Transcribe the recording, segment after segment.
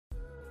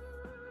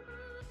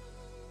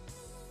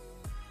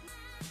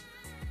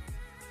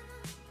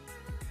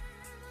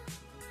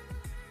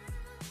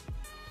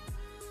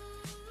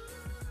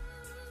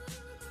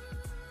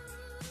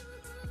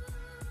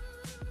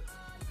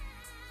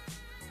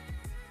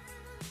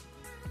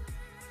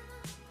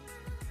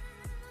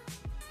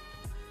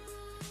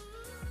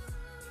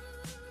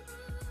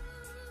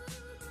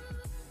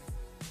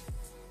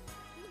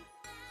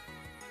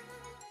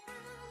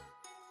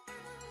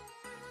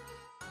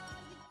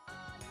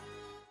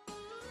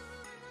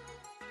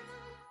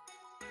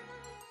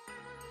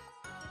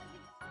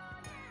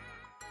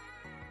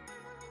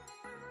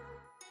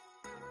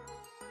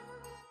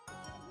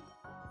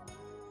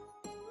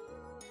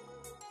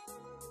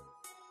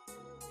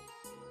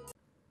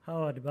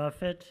Howard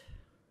Buffett,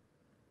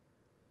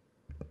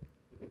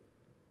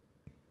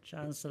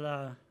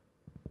 Chancellor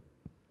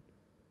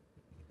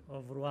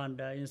of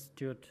Rwanda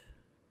Institute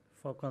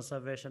for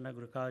Conservation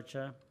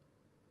Agriculture,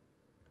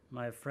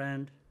 my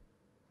friend,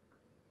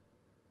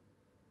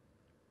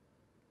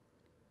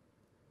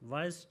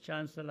 Vice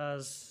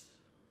Chancellors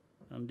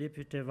and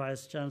Deputy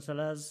Vice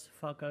Chancellors,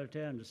 faculty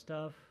and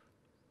staff,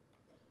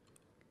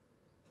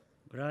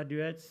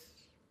 graduates,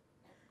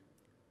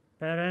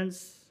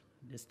 parents,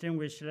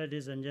 distinguished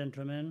ladies and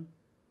gentlemen,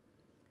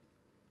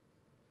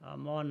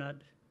 I'm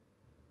honored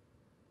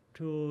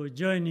to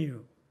join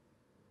you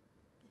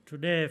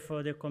today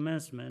for the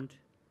commencement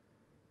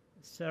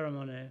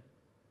ceremony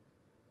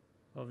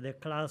of the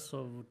class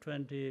of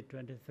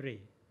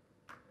 2023.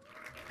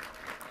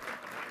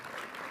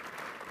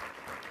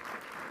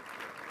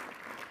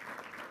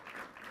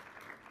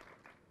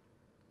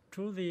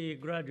 To the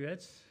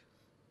graduates,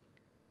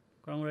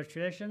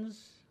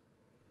 congratulations.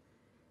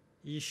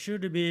 You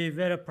should be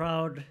very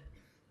proud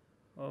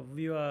of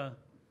your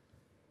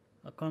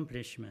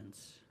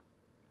accomplishments.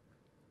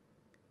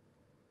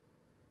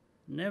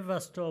 Never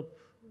stop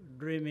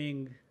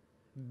dreaming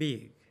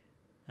big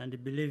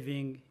and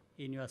believing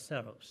in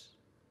yourselves.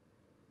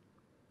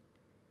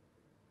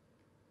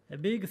 A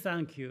big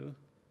thank you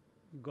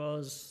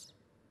goes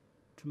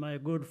to my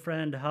good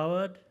friend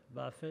Howard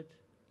Buffett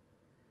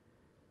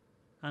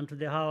and to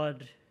the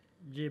Howard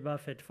G.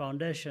 Buffett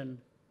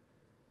Foundation,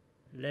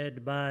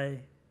 led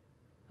by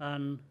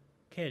Ann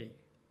Kelly.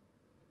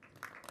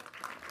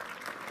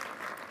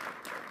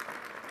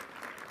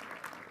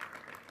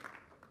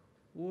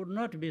 We would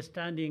not be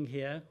standing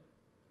here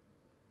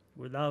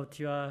without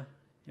your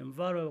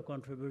invaluable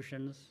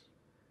contributions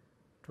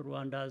to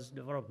Rwanda's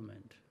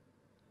development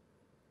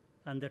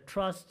and the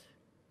trust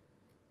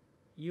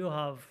you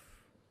have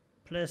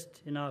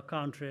placed in our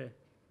country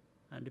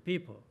and the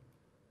people.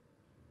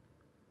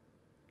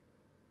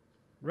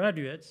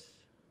 Graduates,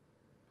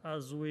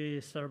 as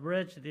we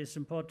celebrate this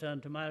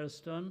important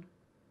milestone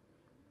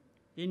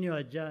in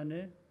your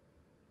journey,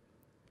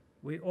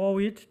 we owe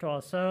it to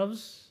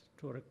ourselves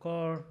to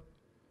recall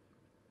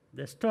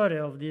the story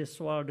of this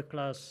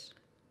world-class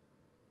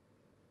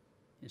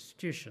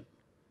institution.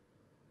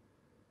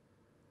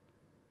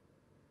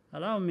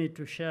 Allow me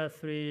to share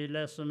 3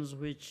 lessons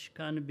which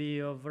can be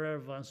of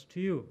relevance to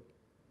you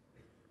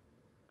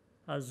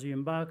as you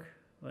embark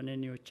on a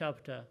new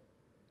chapter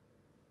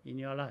in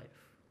your life.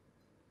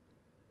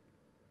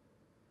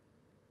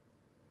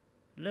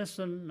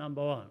 Lesson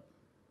number 1,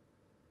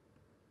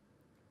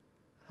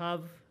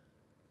 have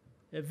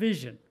a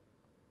vision.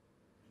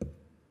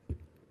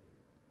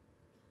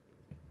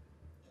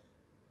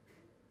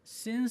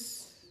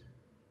 Since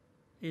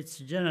its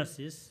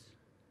genesis,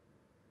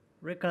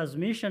 RECA's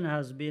mission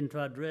has been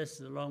to address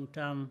the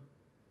long-term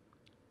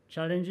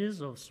challenges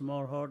of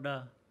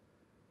smallholder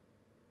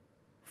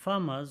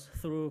farmers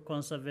through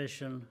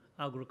conservation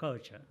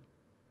agriculture.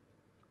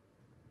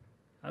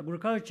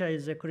 Agriculture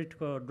is a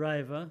critical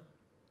driver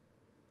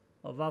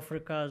of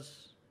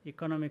Africa's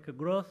economic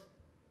growth,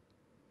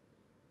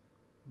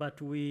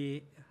 but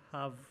we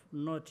have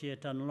not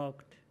yet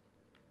unlocked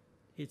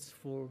its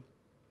full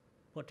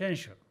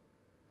potential.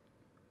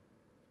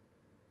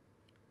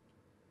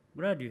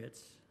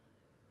 Graduates,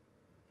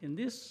 in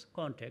this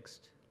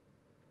context,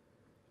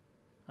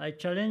 I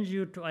challenge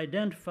you to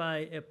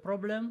identify a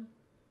problem,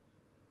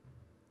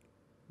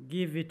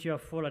 give it your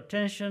full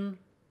attention,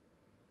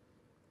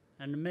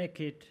 and make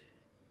it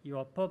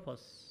your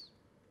purpose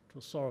to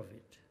solve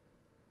it.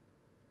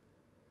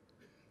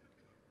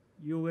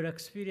 You will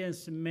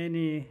experience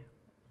many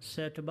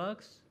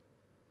setbacks.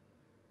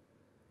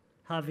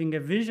 Having a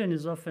vision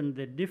is often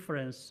the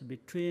difference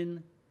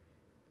between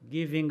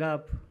giving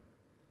up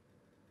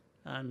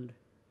and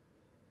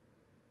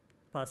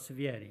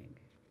persevering.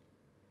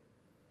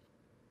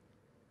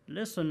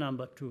 Lesson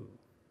number 2,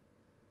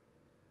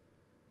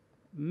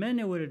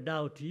 many will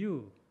doubt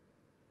you.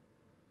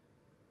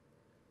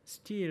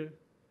 Still,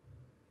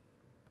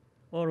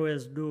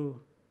 always do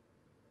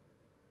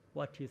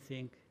what you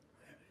think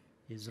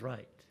is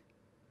right.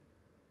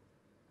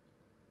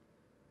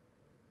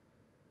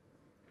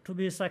 To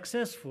be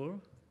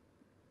successful,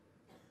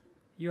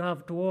 you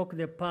have to walk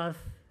the path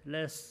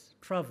less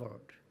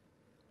traveled.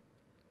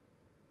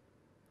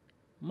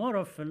 More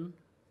often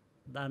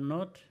than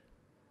not,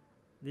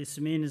 this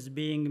means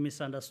being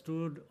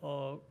misunderstood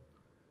or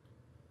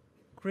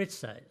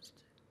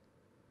criticized.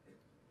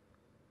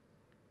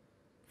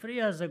 3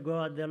 years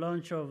ago, at the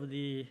launch of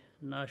the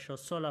National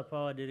Solar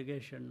Power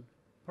Irrigation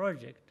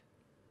Project,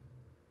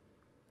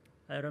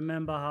 I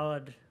remember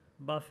Howard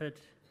Buffett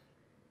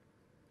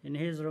in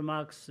his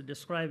remarks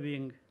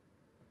describing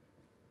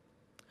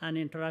an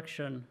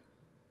interaction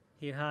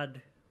he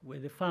had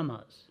with the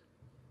farmers.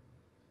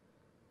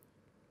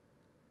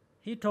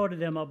 He told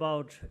them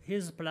about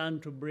his plan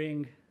to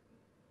bring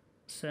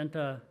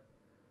center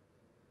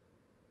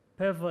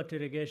pivot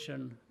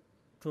irrigation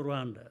to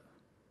Rwanda.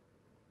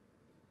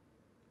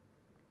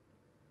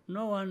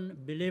 No one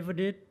believed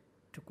it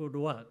could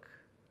work.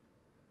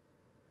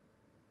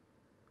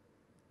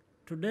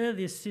 Today,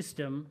 this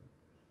system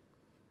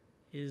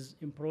is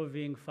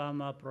improving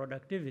farmer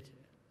productivity.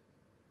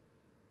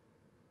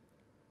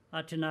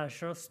 At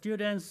Nasho,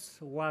 students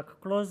work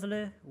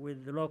closely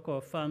with local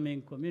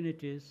farming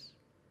communities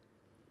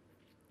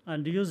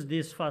and use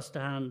this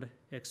first-hand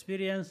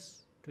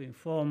experience to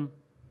inform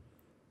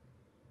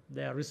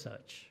their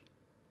research.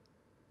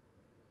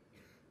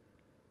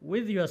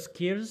 With your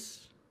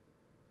skills,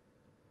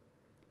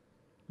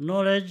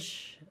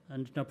 knowledge,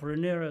 and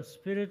entrepreneurial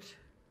spirit,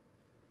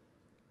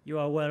 you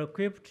are well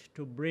equipped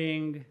to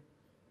bring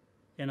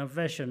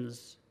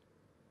innovations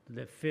to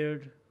the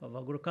field of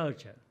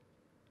agriculture.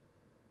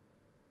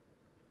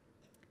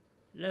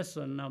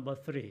 Lesson number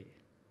 3.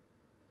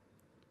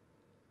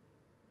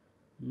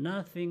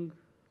 Nothing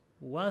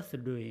worth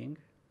doing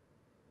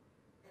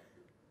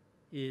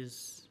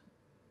is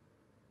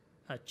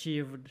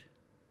achieved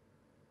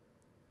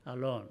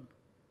alone.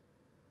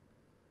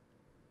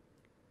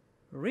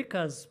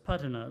 RICA's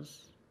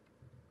partners,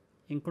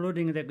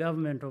 including the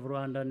government of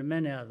Rwanda and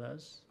many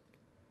others,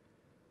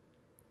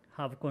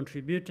 have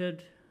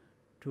contributed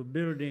to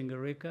building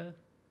RICA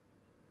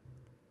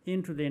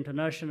into the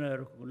internationally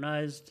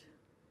recognized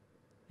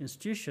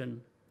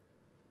institution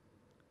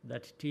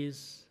that it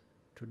is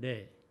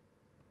today.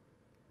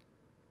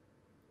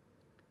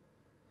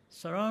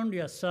 Surround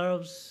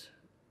yourselves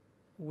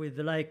with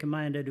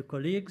like-minded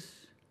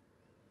colleagues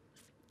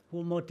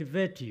who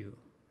motivate you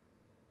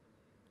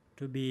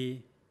to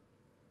be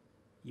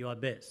your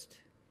best.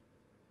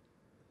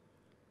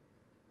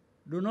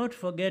 Do not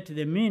forget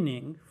the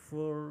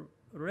meaningful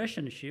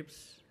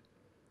relationships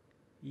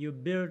you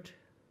built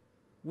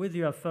with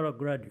your fellow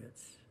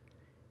graduates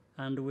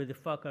and with the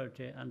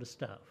faculty and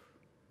staff,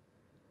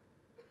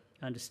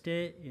 and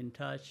stay in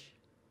touch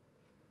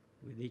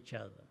with each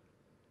other.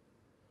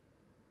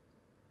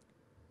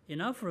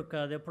 In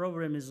Africa, the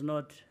problem is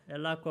not a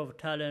lack of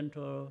talent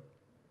or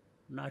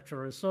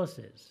natural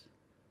resources.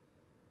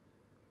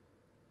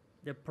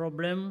 The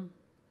problem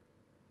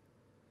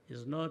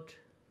is not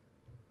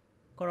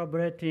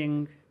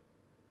collaborating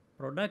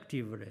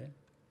productively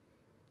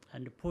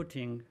and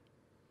putting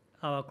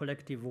our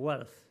collective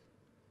wealth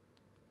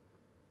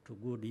to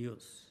good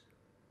use.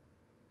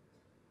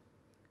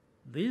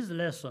 These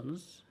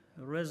lessons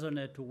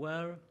resonate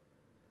well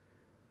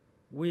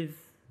with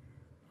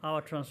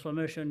our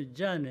transformation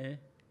journey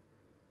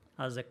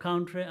as a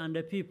country and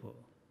a people.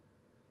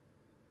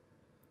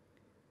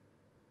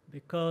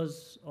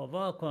 Because of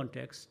our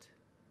context,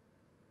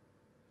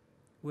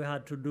 we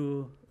had to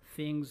do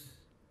things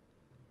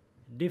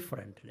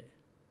differently.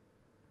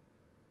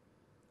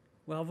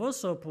 We have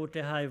also put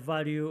a high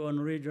value on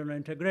regional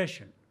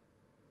integration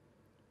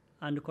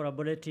and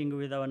collaborating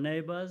with our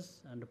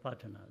neighbors and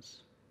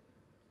partners.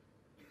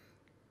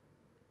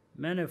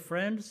 Many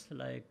friends,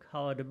 like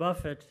Howard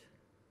Buffett,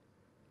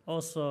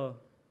 also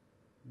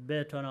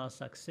bet on our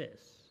success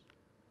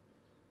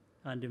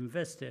and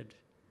invested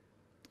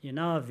in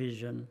our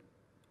vision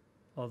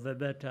of a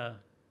better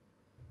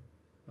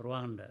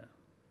Rwanda.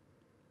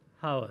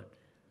 Howard,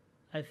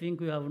 I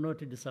think we have not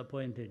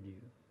disappointed you.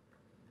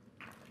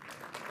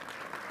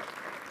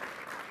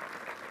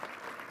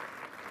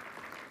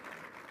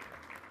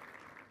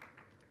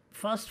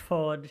 Fast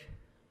forward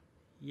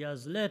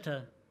years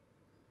later,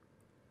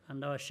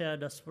 and our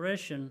shared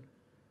aspiration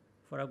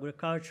for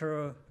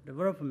agricultural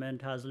development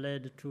has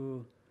led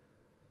to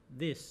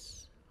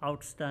this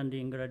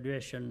outstanding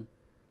graduation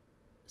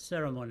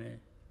ceremony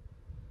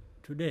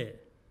today.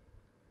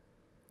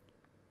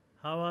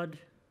 Howard,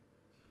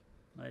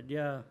 my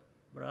dear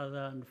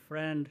brother and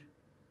friend,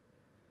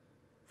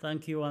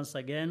 thank you once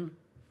again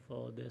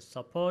for the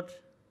support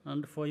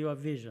and for your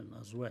vision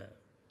as well.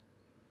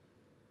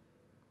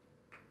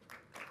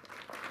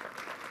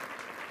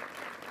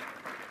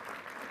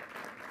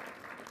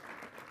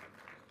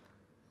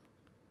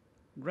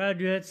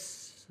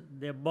 Graduates,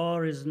 the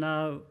ball is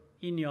now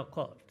in your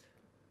court.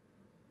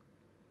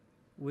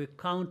 We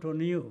count on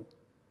you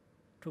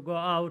to go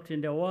out in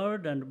the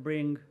world and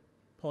bring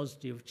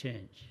positive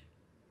change.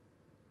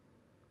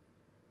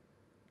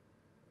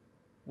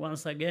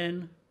 Once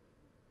again,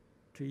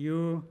 to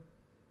you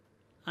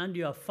and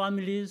your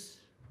families,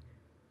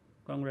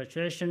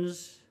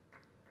 congratulations.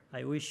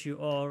 I wish you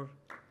all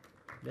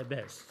the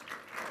best.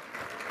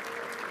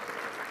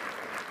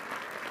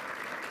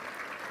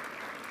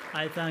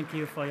 I thank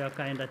you for your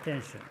kind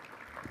attention.